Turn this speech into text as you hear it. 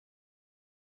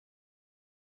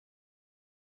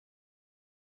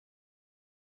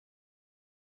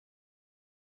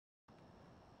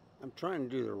I'm trying to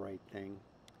do the right thing.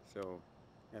 So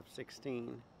F16.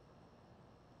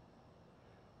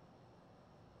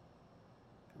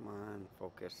 Come on,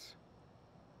 focus.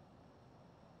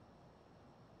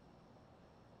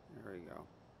 There we go.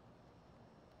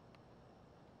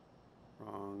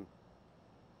 Wrong.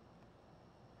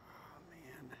 Oh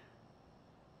man.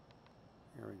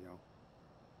 There we go.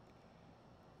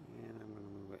 And I'm going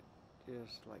to move it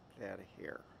just like that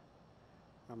here.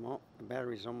 The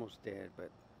battery's almost dead, but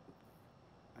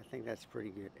I think that's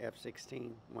pretty good.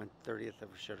 F16, 1/30th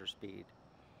of a shutter speed.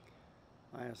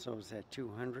 ISO is at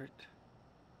 200.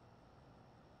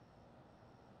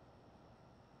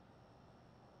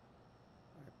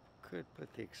 I could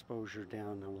put the exposure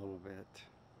down a little bit.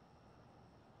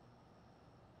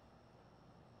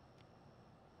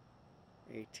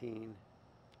 $18,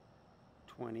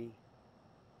 $20.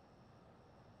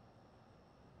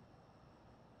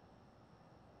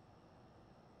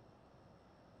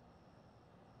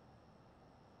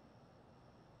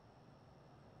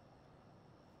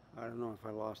 I don't know if I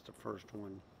lost the first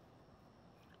one,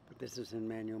 but this is in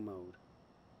manual mode.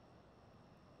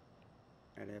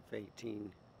 At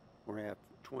F18 or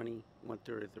F20,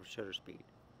 1/30th of shutter speed.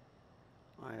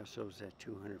 ISO is at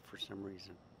 200 for some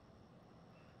reason.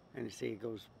 And you see it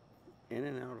goes in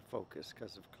and out of focus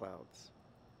because of clouds.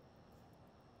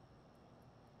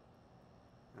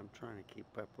 I'm trying to keep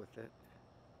up with it.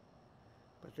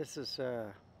 But this is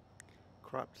a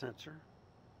crop sensor.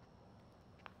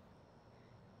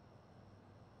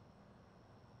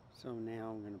 So now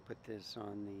I'm going to put this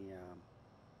on the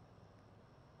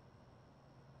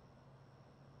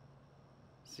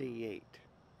Z8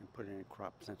 and put in a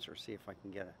crop sensor, see if I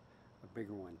can get a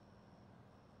bigger one.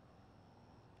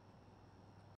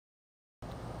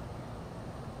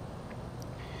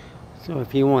 So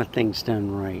if you want things done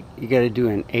right, you got to do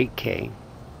an 8K,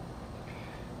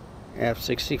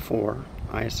 f64,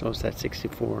 ISO is at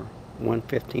 64,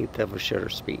 1/15th of a shutter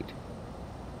speed.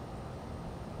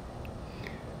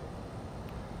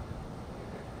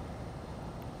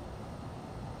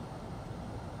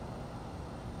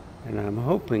 And I'm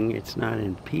hoping it's not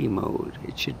in P mode.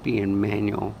 It should be in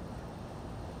manual.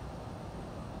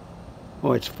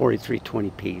 Oh, it's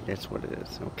 4320p. That's what it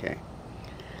is. Okay.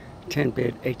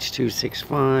 10-bit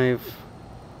H.265.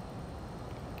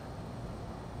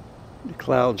 The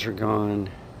clouds are gone.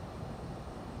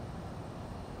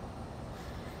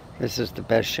 This is the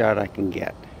best shot I can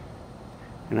get.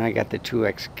 And I got the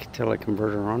 2x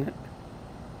teleconverter on it.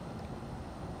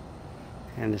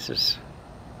 And this is...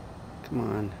 Come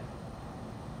on.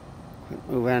 Quit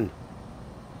moving.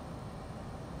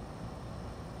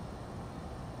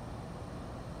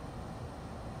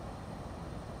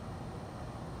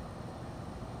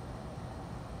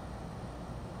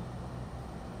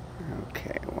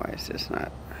 Okay, why is this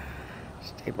not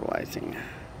stabilizing?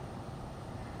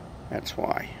 That's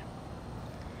why.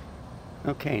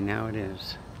 Okay, now it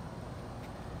is.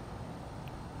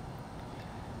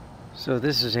 So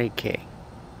this is 8K.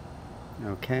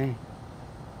 Okay.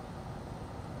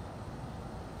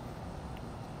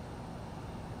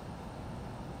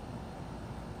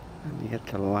 Let me hit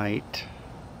the light.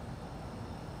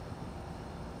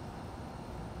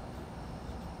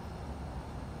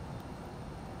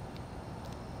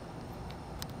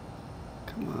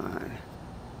 Come on.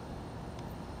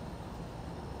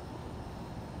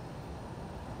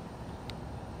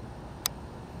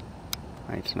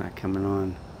 Light's not coming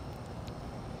on.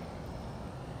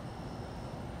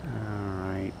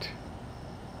 Alright.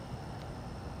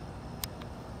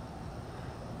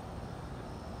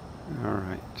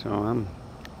 Alright, so I'm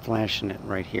flashing it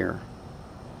right here.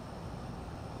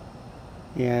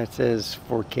 Yeah, it says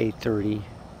 4K 30.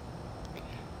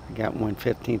 I got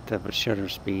 1/15th of a shutter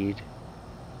speed.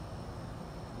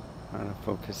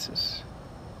 Autofocus is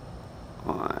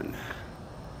on.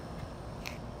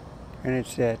 And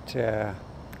it's at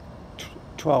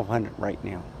 1200 right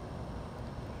now.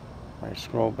 If I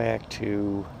scroll back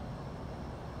to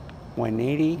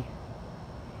 180,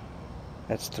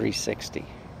 that's 360.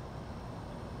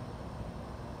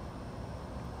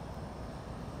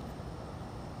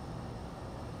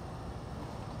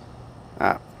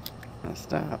 Ah, now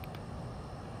stop.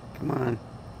 Come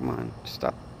on,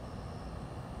 stop.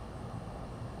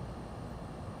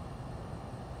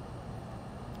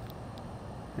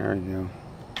 There we go.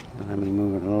 Let me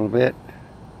move it a little bit.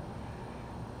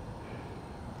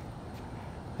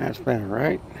 That's better,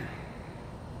 right?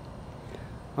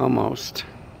 Almost.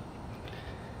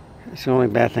 That's the only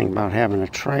bad thing about having a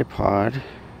tripod.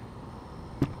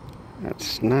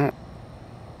 Let's not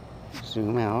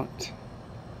zoom out.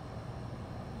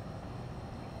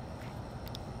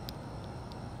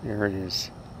 There it is.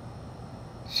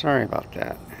 Sorry about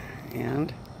that.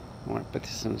 And I want to put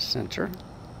this in the center.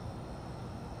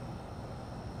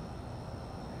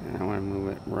 And I want to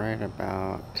move it right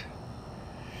about...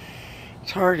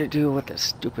 It's hard to do with a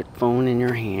stupid phone in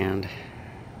your hand.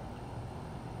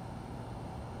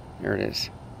 There it is.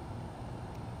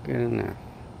 Good enough.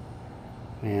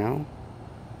 Now,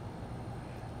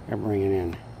 I bring it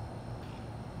in.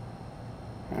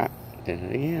 Ah, did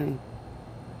it again.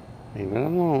 Leave it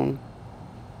alone.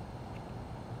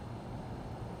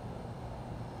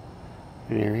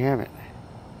 And there you have it.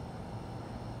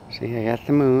 See, I got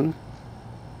the moon.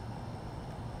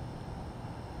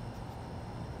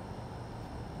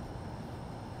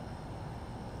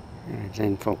 And it's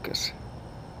in focus.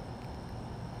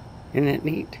 Isn't that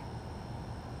neat?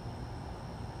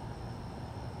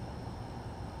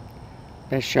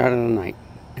 Best shot of the night.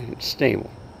 And it's stable.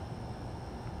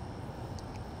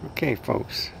 Okay,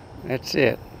 folks. That's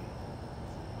it.